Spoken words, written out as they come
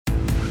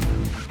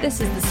This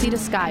is the Sea to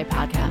Sky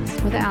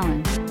podcast with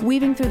Alan,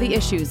 weaving through the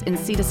issues in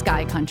Sea to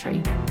Sky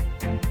country.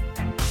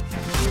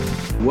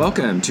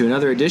 Welcome to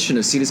another edition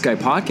of Sea to Sky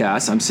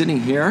podcast. I'm sitting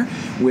here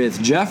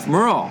with Jeff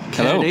Murrell,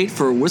 candidate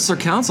for Whistler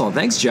Council.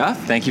 Thanks, Jeff.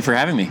 Thank you for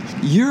having me.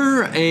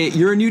 You're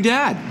a new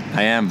dad.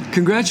 I am.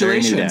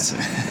 Congratulations.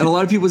 And a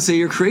lot of people say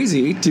you're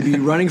crazy to be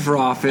running for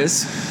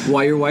office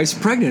while your wife's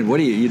pregnant. What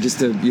are you? You're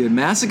just a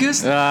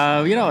masochist?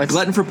 It's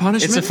glutton for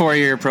punishment. It's a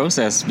 4-year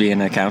process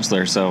being a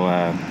counselor.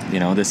 So,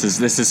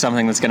 this is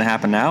something that's going to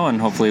happen now, and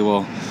hopefully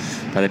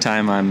by the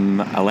time I'm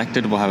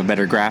elected, we'll have a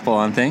better grapple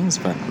on things.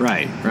 But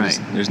right.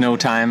 There's no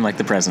time like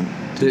the present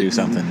to do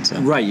something.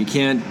 So. Right, you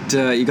can't.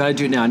 You got to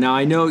do it now. Now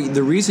I know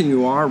the reason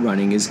you are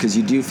running is because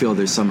you do feel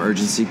there's some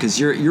urgency. Because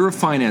you're a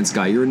finance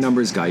guy, you're a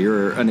numbers guy,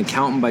 you're an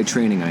accountant by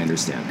training. I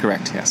understand.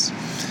 Correct. Yes.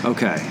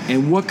 Okay.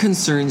 And what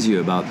concerns you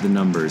about the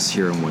numbers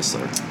here in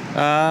Whistler?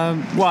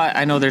 Well,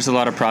 I know there's a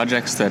lot of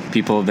projects that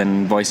people have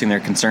been voicing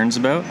their concerns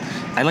about.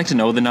 I like to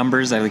know the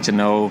numbers. I like to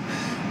know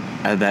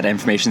that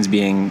information is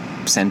being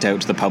sent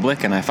out to the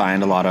public, and I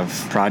find a lot of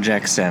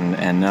projects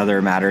and other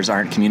matters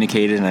aren't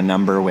communicated in a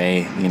number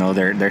way.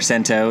 They're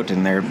sent out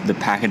and the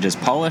package is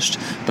polished,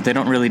 but they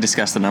don't really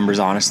discuss the numbers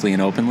honestly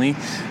and openly,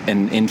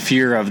 and in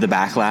fear of the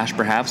backlash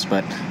perhaps.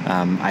 But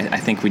I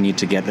think we need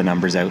to get the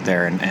numbers out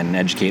there and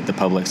educate the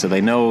public so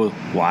they know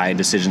why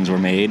decisions were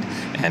made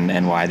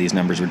and why these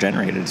numbers were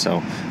generated.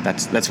 So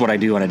that's what I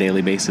do on a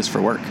daily basis for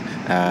work,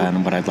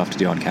 and what I'd love to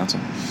do on council.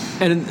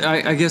 And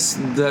I guess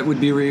that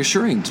would be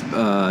reassuring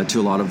to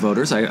a lot of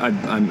voters.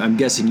 I'm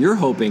guessing you're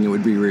hoping it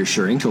would be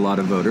reassuring to a lot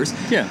of voters.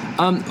 Yeah.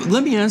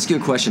 Let me ask you a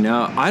question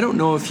now. I don't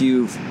know if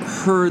you've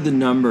heard the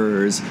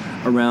numbers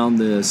around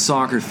the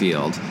soccer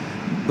field,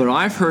 but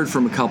I've heard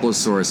from a couple of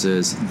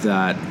sources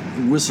that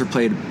Whistler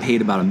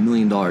paid about $1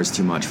 million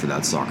too much for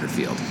that soccer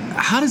field.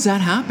 How does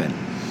that happen?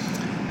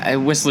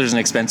 Whistler's an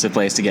expensive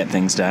place to get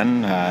things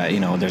done.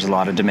 There's a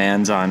lot of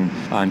demands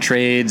on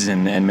trades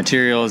and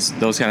materials,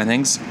 those kind of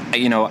things.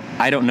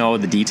 I don't know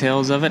the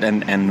details of it,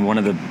 and one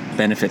of the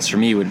benefits for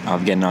me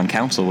of getting on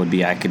council would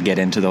be I could get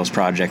into those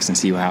projects and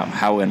see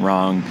how it went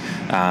wrong,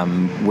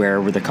 where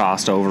were the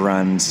cost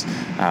overruns,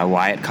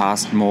 why it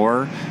cost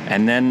more,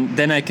 and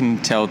then I can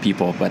tell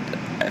people. But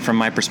from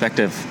my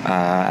perspective,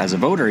 as a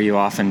voter, you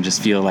often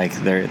just feel like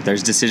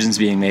there's decisions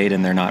being made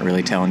and they're not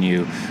really telling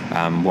you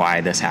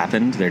why this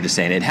happened. They're just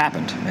saying it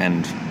happened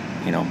and,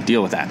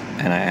 deal with that.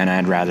 And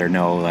I'd rather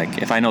know,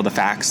 like, if I know the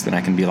facts, then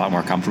I can be a lot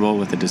more comfortable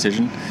with the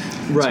decision.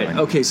 Right.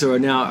 Okay, so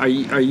now are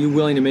you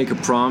willing to make a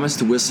promise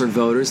to Whistler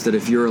voters that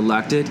if you're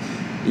elected,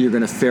 you're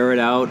going to ferret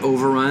out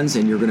overruns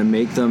and you're going to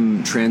make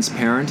them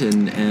transparent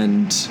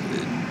and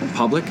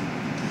public?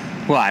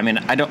 Well,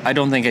 I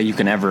don't think you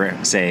can ever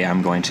say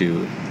I'm going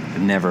to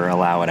never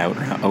allow an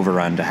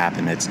overrun to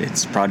happen.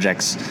 It's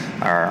projects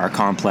are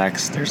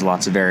complex. There's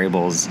lots of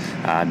variables.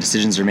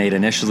 Decisions are made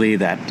initially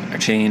that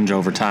change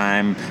over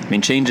time.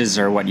 Changes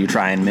are what you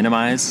try and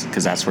minimize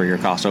because that's where your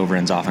cost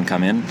overruns often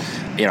come in.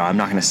 I'm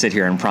not going to sit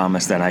here and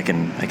promise that I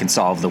can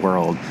solve the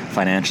world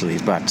financially,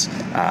 but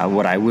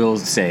what I will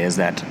say is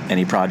that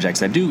any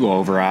projects that do go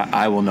over,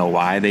 I will know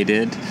why they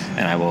did,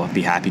 and I will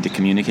be happy to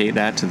communicate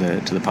that to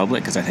the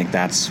public, because I think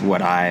that's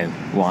what I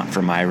want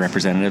from my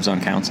representatives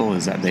on council,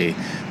 is that they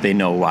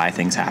know why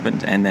things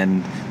happened, and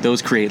then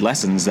those create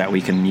lessons that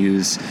we can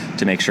use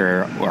to make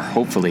sure, or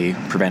hopefully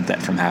prevent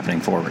that from happening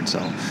forward. So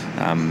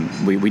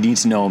we need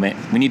to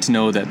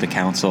know that the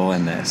council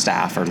and the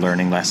staff are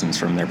learning lessons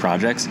from their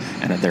projects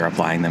and that they're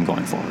applying them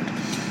going forward.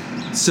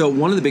 So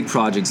one of the big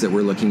projects that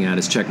we're looking at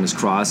is Checkmas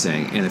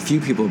Crossing, and a few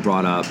people have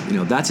brought up,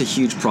 that's a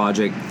huge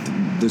project.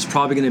 There's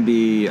probably going to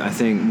be, I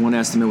think one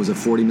estimate was a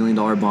 $40 million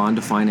bond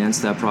to finance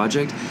that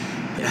project.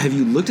 Have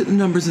you looked at the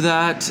numbers of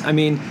that?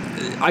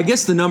 I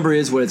guess the number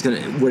is what it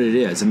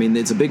is.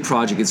 It's a big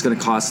project. It's going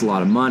to cost a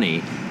lot of money.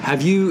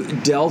 Have you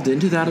delved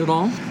into that at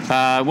all?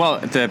 Well,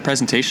 at the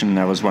presentation,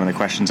 that was one of the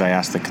questions I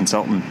asked the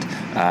consultant,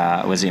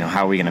 was,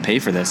 how are we going to pay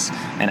for this?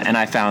 And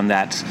I found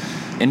that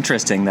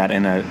interesting that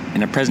in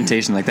a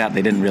presentation like that,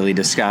 they didn't really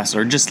discuss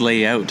or just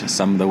lay out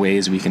some of the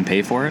ways we can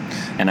pay for it.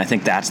 And I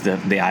think that's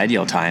the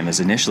ideal time, is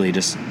initially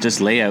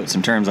just lay out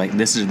some terms like,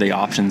 this is the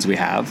options we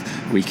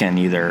have. We can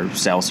either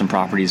sell some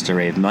properties to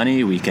raise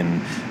money. We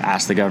can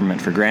ask the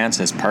government for grants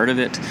as part of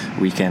it.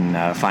 We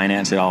can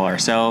finance it all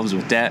ourselves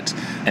with debt.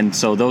 And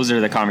so those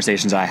are the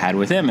conversations I had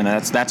with him. And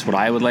that's what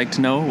I would like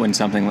to know when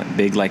something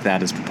big like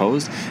that is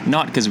proposed.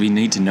 Not because we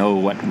need to know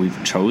what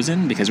we've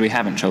chosen, because we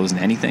haven't chosen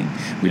anything.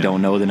 We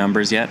don't know the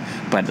numbers yet,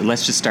 but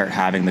let's just start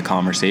having the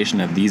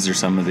conversation of, these are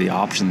some of the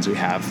options we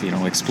have,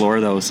 explore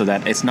those, so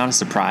that it's not a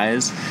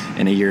surprise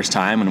in a year's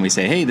time when we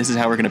say, hey, this is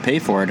how we're going to pay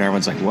for it, and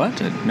everyone's like,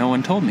 what? No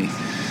one told me.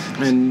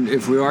 And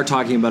if we are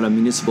talking about a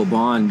municipal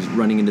bond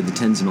running into the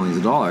tens of millions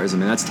of dollars,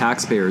 that's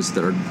taxpayers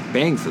that are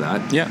paying for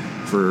that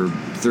for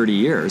 30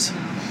 years.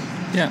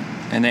 Yeah.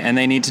 And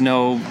they need to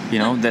know,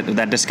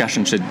 that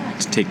discussion should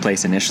take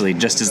place initially,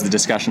 just as the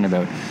discussion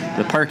about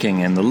the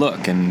parking and the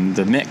look and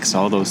the mix,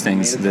 all those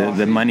things,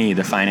 the money,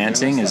 the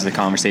financing is the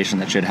conversation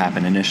that should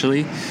happen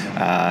initially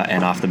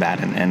and off the bat.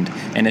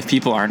 And if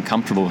people aren't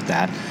comfortable with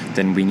that,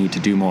 then we need to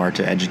do more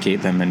to educate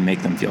them and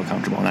make them feel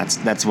comfortable. And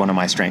that's one of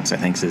my strengths, I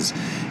think,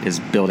 is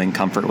building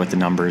comfort with the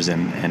numbers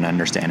and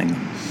understanding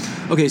them.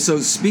 Okay, so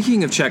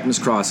speaking of Checkmas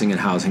Crossing and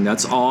housing,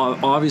 that's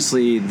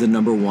obviously the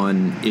number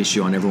one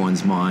issue on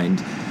everyone's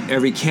mind,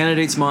 every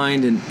candidate's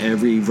mind and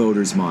every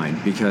voter's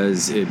mind,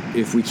 because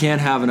if we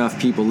can't have enough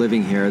people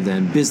living here,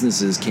 then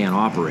businesses can't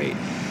operate.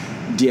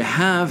 Do you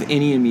have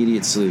any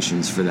immediate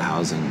solutions for the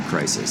housing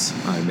crisis?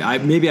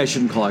 Maybe I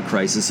shouldn't call it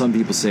crisis. Some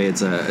people say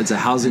it's a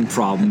housing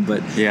problem,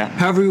 but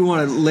however you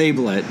want to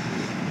label it,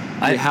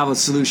 I have a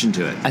solution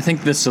to it. I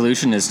think the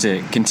solution is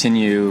to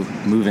continue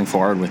moving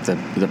forward with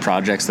the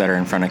projects that are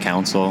in front of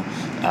council,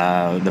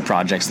 the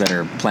projects that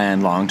are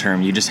planned long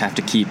term. You just have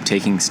to keep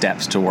taking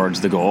steps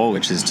towards the goal,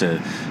 which is to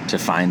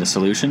find a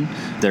solution.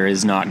 There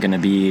is not going to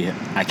be,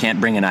 I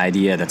can't bring an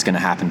idea that's going to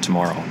happen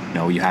tomorrow.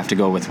 No, you have to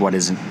go with what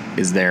is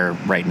there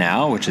right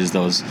now, which is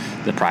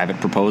the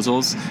private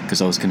proposals, because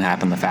those can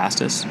happen the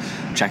fastest.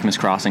 Checkmas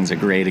Crossing is a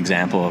great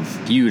example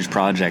of a huge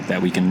project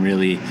that we can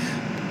really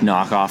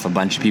knock off a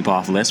bunch of people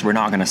off the list. We're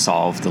not going to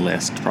solve the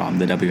list problem,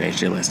 the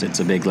WHA list. It's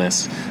a big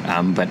list,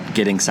 but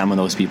getting some of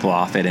those people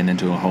off it and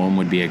into a home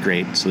would be a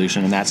great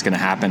solution, and that's going to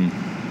happen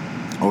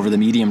over the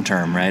medium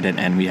term, right?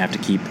 And we have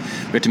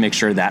to make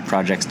sure that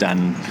project's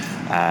done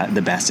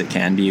the best it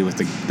can be with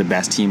the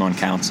best team on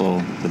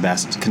council, the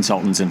best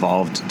consultants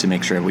involved to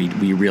make sure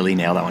we really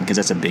nail that one, because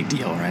that's a big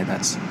deal, right?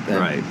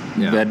 Right.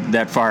 Yeah.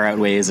 That far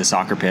outweighs a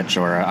soccer pitch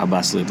or a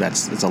bus loop.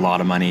 It's a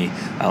lot of money,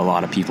 a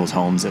lot of people's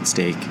homes at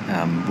stake.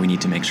 We need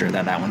to make sure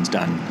that one's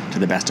done to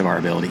the best of our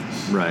ability.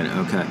 Right.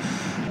 Okay.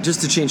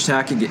 Just to change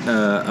tack a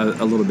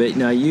little bit.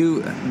 Now,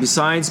 you,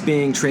 besides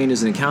being trained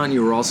as an accountant,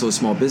 you were also a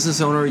small business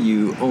owner.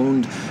 You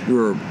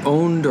were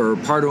owned or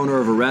part owner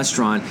of a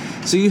restaurant.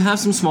 So you have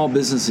some small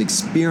business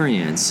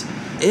experience.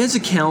 As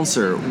a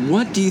counselor,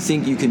 what do you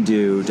think you can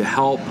do to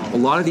help a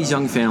lot of these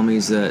young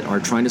families that are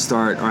trying to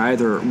start, are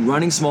either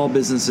running small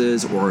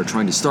businesses or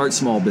trying to start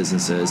small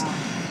businesses?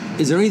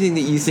 Is there anything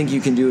that you think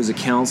you can do as a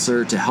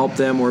counselor to help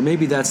them, or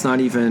maybe that's not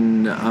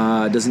even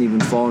doesn't even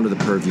fall under the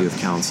purview of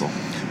counsel?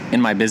 In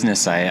my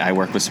business, I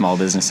work with small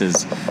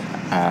businesses,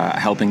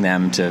 helping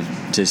them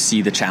to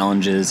see the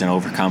challenges and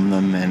overcome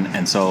them.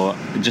 And so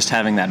just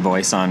having that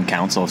voice on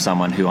council of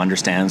someone who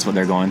understands what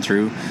they're going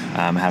through,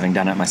 having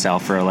done it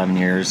myself for 11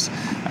 years,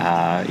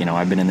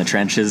 I've been in the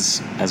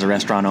trenches as a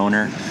restaurant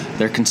owner.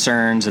 Their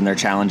concerns and their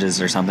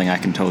challenges are something I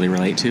can totally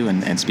relate to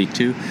and speak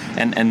to.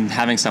 And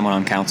having someone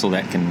on council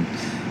that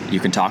you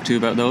can talk to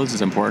about those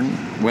is important.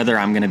 Whether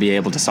I'm going to be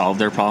able to solve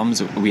their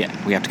problems, we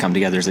have to come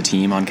together as a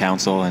team on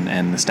council,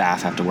 and the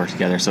staff have to work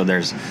together. So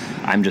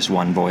I'm just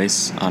one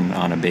voice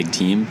on a big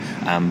team,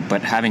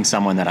 but having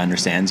someone that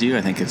understands you,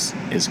 I think is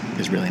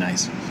really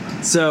nice.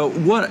 So,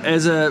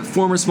 as a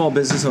former small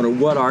business owner,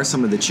 what are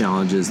some of the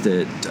challenges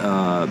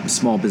that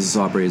small business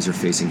operators are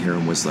facing here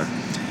in Whistler?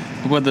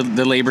 Well,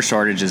 the labor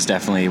shortage is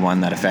definitely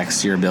one that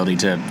affects your ability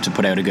to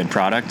put out a good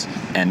product,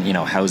 and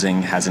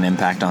housing has an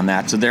impact on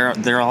that. So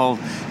they're all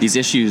these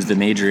issues, the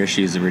major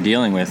issues that we're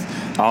dealing with,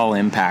 all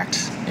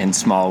impact in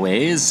small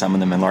ways, some of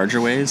them in larger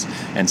ways,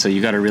 and so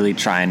you got to really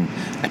try and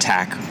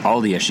attack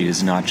all the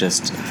issues, not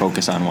just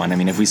focus on one. I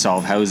mean, if we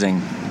solve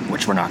housing,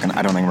 which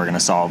I don't think we're going to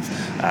solve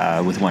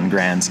with one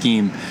grand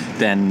scheme,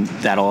 then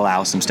that'll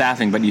allow some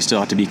staffing, but you still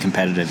have to be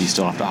competitive. You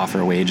still have to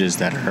offer wages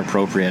that are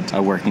appropriate,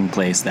 a working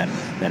place that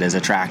is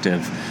attractive.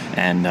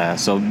 And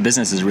so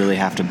businesses really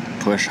have to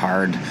push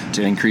hard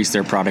to increase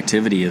their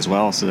productivity as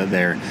well, so that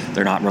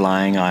they're not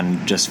relying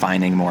on just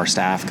finding more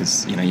staff,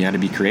 because you got to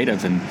be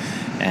creative,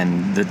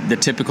 and the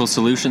typical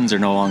solutions are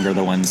no longer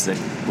the ones that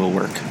will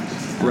work.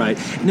 Right.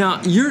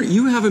 Now,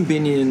 you haven't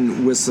been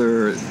in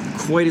Whistler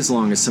quite as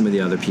long as some of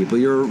the other people.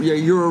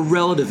 You're a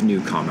relative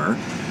newcomer.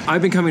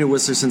 I've been coming to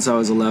Whistler since I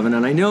was 11,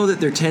 and I know that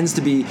there tends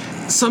to be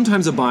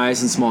sometimes a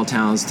bias in small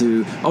towns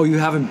to, you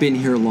haven't been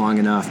here long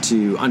enough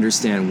to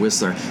understand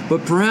Whistler.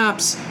 But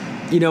perhaps,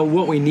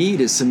 what we need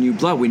is some new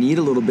blood. We need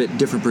a little bit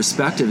different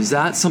perspective. Is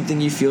that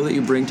something you feel that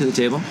you bring to the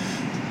table?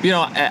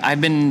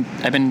 I've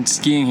been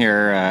skiing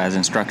here as an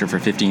instructor for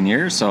 15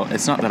 years, so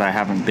it's not that I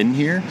haven't been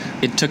here.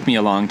 It took me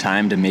a long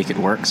time to make it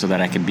work so that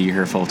I could be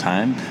here full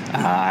time.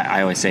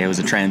 I always say it was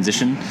a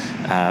transition,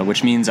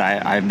 which means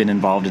I've been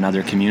involved in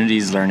other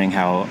communities, learning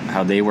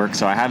how they work.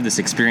 So I have this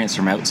experience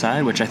from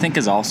outside, which I think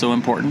is also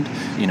important.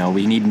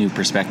 We need new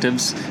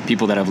perspectives.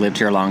 People that have lived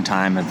here a long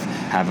time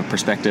have a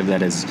perspective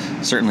that is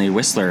certainly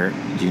Whistler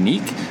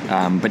unique,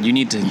 but you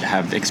need to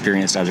have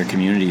experienced other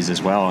communities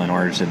as well in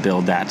order to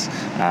build that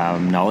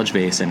knowledge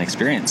base and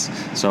experience.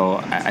 So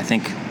I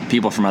think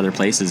people from other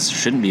places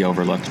shouldn't be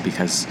overlooked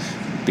because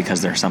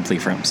they're simply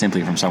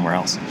from somewhere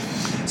else.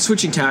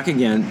 Switching tack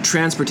again,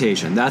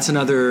 transportation. That's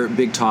another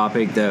big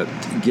topic that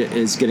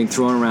is getting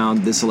thrown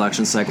around this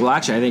election cycle. Well,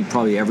 actually, I think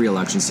probably every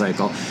election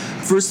cycle.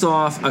 First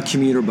off, a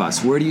commuter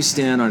bus. Where do you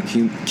stand on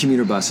a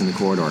commuter bus in the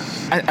corridor?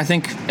 I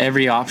think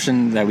every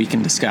option that we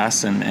can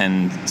discuss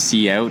and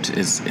see out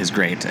is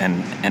great.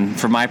 And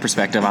from my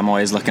perspective, I'm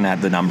always looking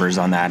at the numbers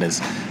on that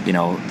as,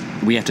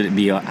 we have to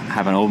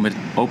have an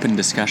open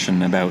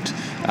discussion about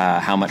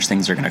how much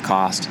things are going to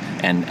cost,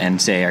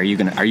 and say, are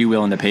you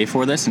willing to pay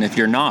for this? And if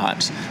you're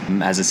not,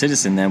 as a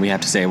citizen, then we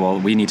have to say, well,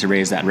 we need to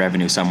raise that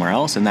revenue somewhere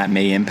else, and that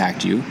may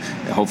impact you.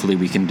 Hopefully,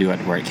 we can do it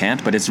where it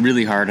can't. But it's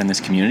really hard in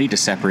this community to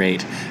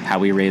separate how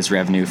we raise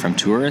revenue from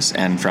tourists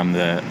and from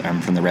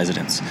the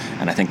residents.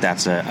 And I think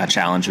that's a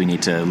challenge we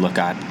need to look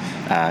at.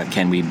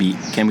 Can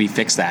we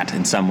fix that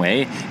in some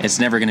way? It's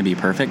never going to be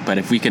perfect, but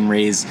if we can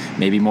raise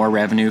maybe more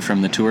revenue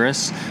from the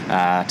tourists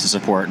to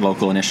support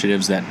local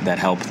initiatives that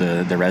help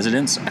the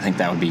residents, I think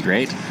that would be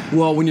great.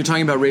 Well, when you're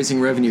talking about raising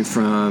revenue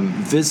from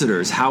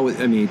visitors,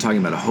 you're talking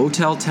about a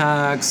hotel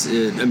tax?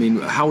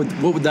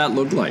 What would that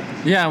look like?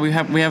 Yeah, we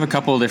have a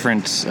couple of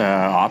different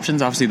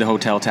options. Obviously, the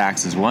hotel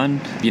tax is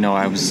one.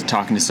 I was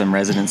talking to some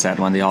residents at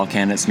one of the all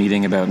candidates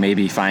meeting about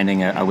maybe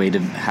finding a way to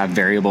have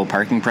variable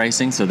parking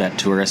pricing so that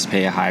tourists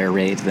pay a higher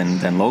rate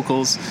than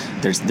locals.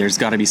 There's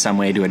got to be some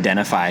way to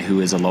identify who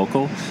is a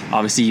local.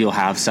 Obviously, you'll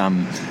have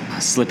some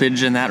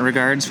slippage in that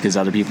regards because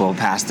other people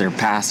pass their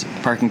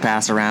parking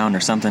pass around or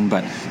something,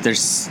 but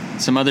there's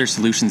some other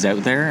solutions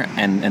out there,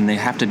 and they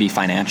have to be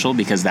financial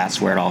because that's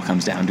where it all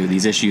comes down to.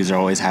 These issues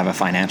always have a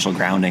financial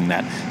grounding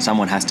that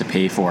someone has to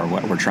pay for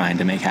what we're trying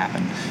to make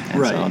happen.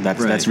 And so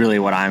that's really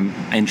what I'm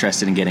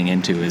interested in getting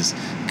into is,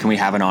 can we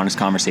have an honest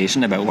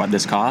conversation about what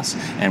this costs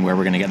and where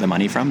we're going to get the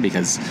money from?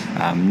 Because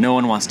no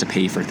one wants to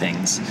pay for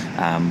things,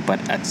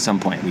 but at some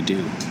point we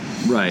do.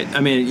 Right.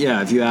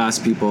 If you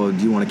ask people,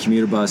 do you want a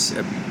commuter bus?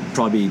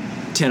 Probably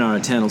 10 out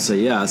of 10 will say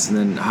yes, and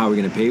then how are we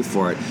going to pay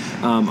for it?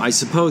 I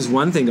suppose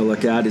one thing to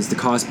look at is the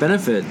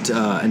cost-benefit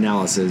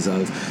analysis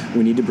of,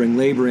 we need to bring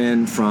labor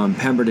in from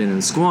Pemberton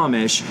and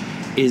Squamish.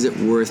 Is it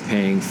worth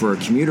paying for a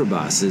commuter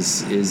bus?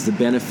 Is the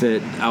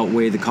benefit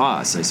outweigh the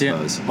cost, I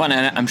suppose? Yeah. Well,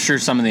 and I'm sure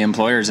some of the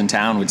employers in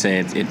town would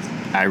say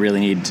I really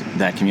need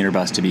that commuter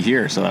bus to be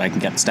here so that I can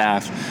get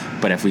staff.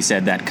 But if we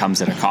said that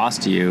comes at a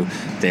cost to you,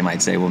 they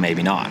might say, well,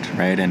 maybe not,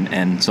 right?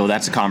 And so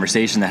that's a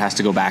conversation that has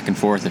to go back and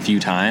forth a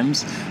few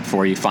times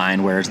before you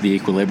find where's the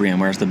equilibrium,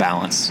 where's the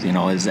balance.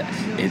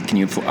 Can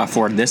you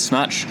afford this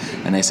much?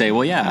 And they say,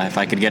 well, yeah, if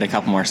I could get a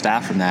couple more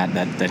staff from that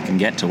can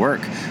get to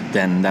work,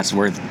 then that's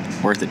worth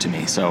it to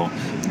me. So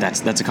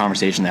that's a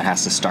conversation that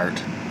has to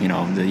start.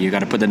 You got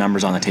to put the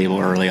numbers on the table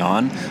early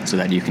on so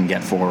that you can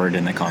get forward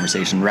in the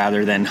conversation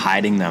rather than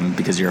hiding them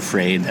because you're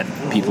afraid that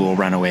people will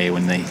run away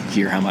when they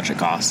hear how much it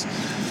costs.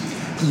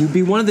 You'd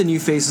be one of the new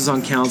faces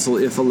on council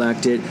if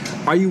elected.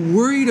 Are you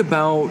worried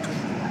about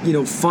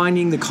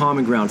finding the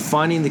common ground,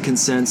 finding the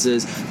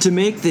consensus to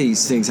make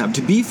these things happen,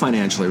 to be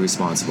financially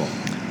responsible?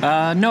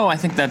 No, I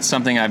think that's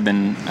something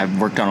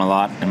I've worked on a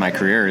lot in my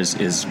career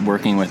is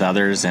working with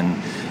others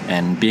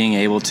and being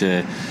able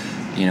to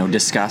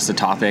discuss the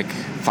topic,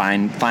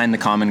 find the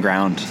common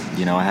ground.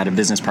 I had a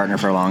business partner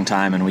for a long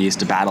time, and we used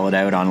to battle it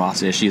out on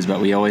lots of issues, but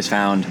we always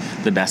found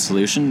the best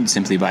solution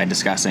simply by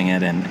discussing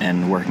it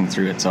and working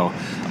through it. So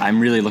I'm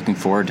really looking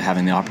forward to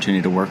having the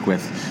opportunity to work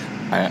with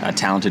a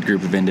talented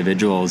group of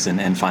individuals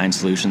and find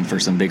solutions for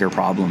some bigger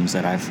problems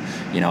that I've,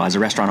 as a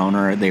restaurant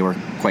owner, they were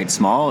quite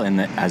small,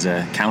 and as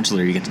a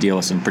councillor, you get to deal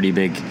with some pretty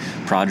big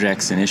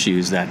projects and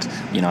issues that,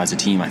 as a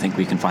team, I think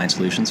we can find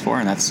solutions for,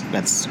 and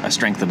that's a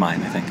strength of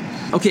mine, I think.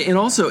 Okay, and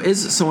also,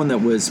 as someone that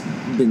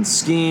been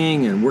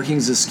skiing and working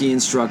as a ski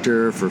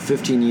instructor for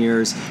 15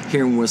 years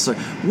here in Whistler,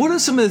 what are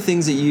some of the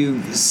things that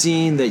you've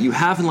seen that you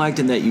haven't liked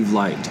and that you've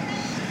liked?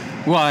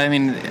 Well,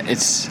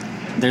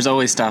 there's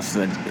always stuff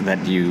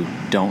that you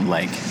don't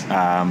like,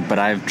 but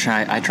I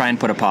try and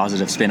put a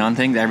positive spin on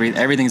things.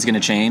 Everything's going to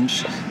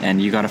change,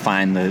 and you got to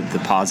find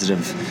the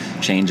positive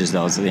changes.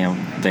 Those,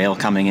 Vail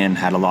coming in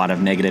had a lot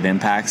of negative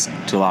impacts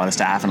to a lot of the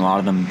staff, and a lot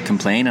of them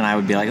complain. And I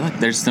would be like, look,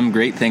 there's some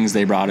great things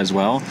they brought as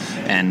well,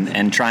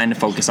 and trying to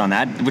focus on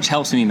that, which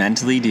helps me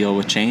mentally deal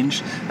with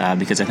change,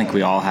 because I think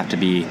we all have to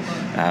be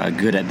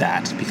good at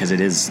that,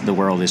 because the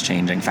world is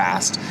changing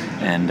fast,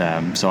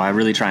 and so I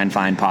really try and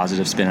find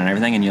positive spin on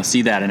everything, and you'll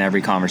see that in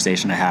every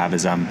conversation I have.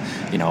 Is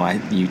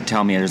you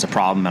tell me there's a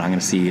problem, and I'm going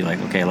to see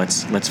okay,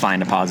 let's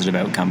find a positive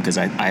outcome, because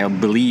I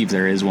believe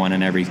there is one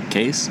in every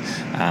case,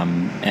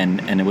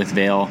 and with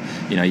Vail,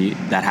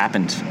 that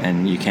happened,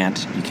 and you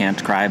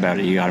can't cry about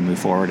it. You got to move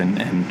forward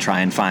and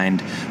try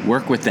and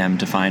work with them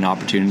to find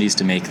opportunities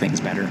to make things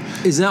better.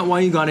 Is that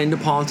why you got into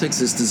politics?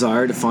 This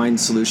desire to find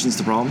solutions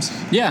to problems?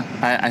 Yeah,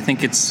 I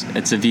think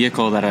it's a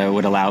vehicle that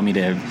would allow me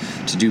to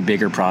do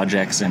bigger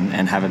projects and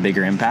have a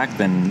bigger impact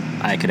than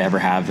I could ever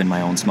have in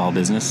my own small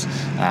business.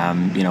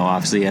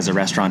 Obviously, as a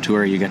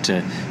restaurateur, you get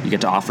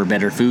to offer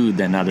better food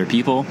than other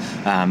people,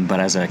 but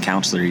as a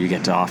counselor, you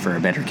get to offer a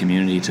better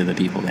community to the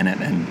people in it,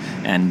 and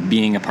and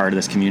being a part of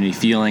this community,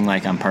 feeling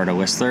like I'm part of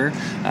Whistler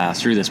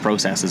through this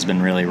process has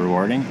been really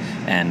rewarding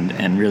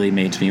and really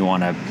made me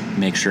want to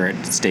make sure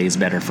it stays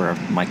better for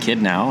my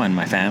kid now and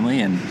my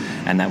family,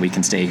 and that we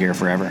can stay here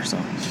forever. So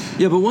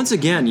yeah, but once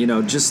again,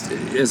 just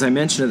as I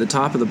mentioned at the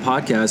top of the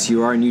podcast,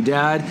 you are a new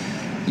dad,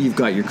 you've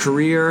got your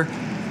career.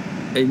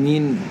 I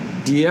mean,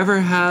 do you ever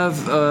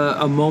have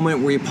a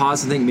moment where you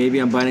pause and think, maybe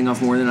I'm biting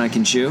off more than I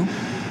can chew?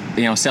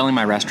 Selling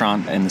my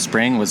restaurant in the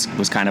spring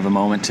was kind of a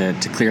moment to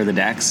clear the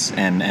decks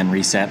and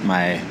reset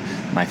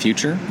my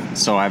future.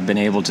 So I've been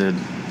able to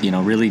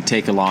really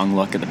take a long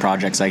look at the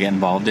projects I get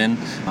involved in.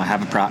 I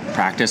have a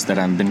practice that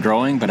I've been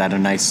growing, but at a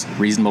nice,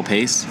 reasonable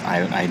pace.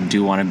 I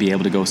do want to be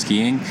able to go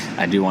skiing.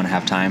 I do want to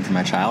have time for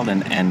my child.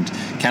 And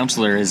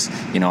counselor is,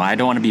 I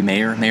don't want to be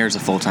mayor. Mayor is a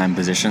full-time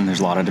position.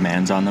 There's a lot of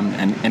demands on them.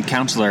 And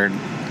counselor,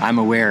 I'm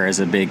aware,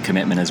 is a big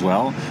commitment as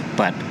well.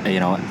 But,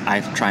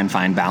 I try and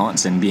find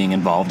balance, and being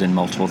involved in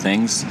multiple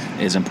things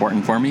is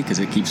important for me because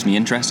it keeps me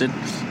interested.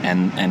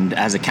 And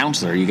as a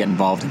counselor, you get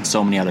involved in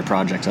so many other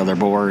projects, other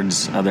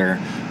boards, other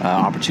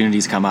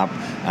opportunities come up,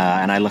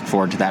 and I look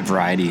forward to that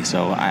variety.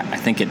 So I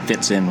think it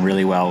fits in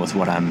really well with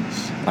what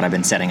I've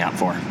been setting up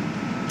for.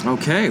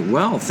 Okay,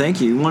 well,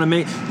 thank you. You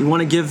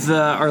want to give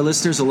our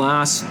listeners a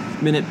last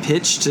minute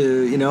pitch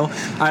to,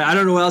 I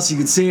don't know what else you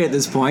could say at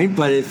this point,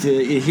 but if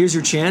here's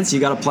your chance, you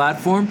got a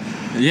platform.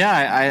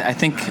 Yeah, I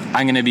think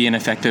I'm going to be an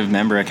effective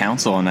member of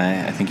council, and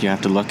I think you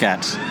have to look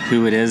at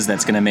who it is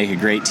that's going to make a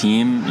great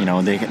team.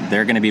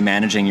 They're going to be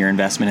managing your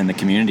investment in the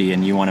community,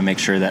 and you want to make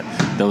sure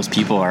that those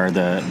people are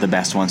the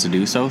best ones to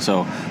do so.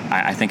 So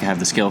I think I have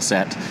the skill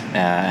set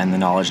and the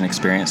knowledge and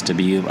experience to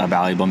be a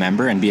valuable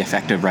member and be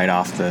effective right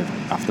off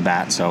the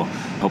bat. So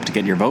hope to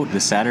get your vote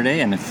this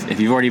Saturday, and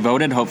if you've already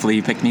voted, hopefully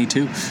you pick me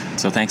too.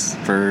 So thanks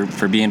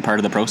for being part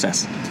of the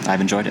process.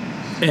 I've enjoyed it.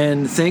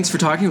 And thanks for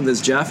talking with us,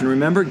 Jeff. And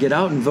remember, get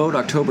out and vote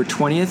October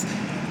 20th.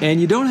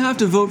 And you don't have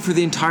to vote for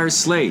the entire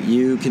slate.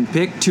 You can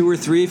pick 2 or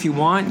 3 if you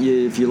want.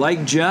 If you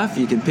like Jeff,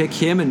 you can pick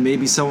him and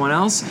maybe someone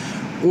else.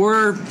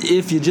 Or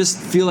if you just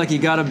feel like you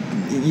got to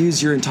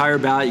use your entire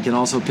ballot, you can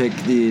also pick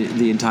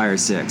the entire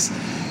 6.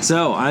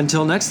 So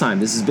until next time,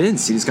 this has been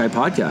Sea to Sky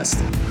Podcast.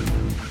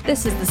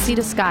 This is the Sea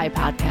to Sky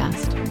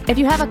Podcast. If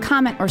you have a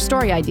comment or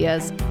story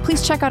ideas,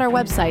 please check out our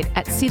website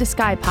at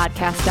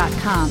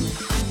seatoskypodcast.com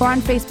or on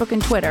Facebook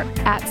and Twitter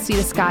at Sea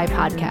to Sky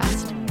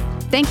Podcast.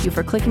 Thank you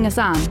for clicking us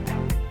on.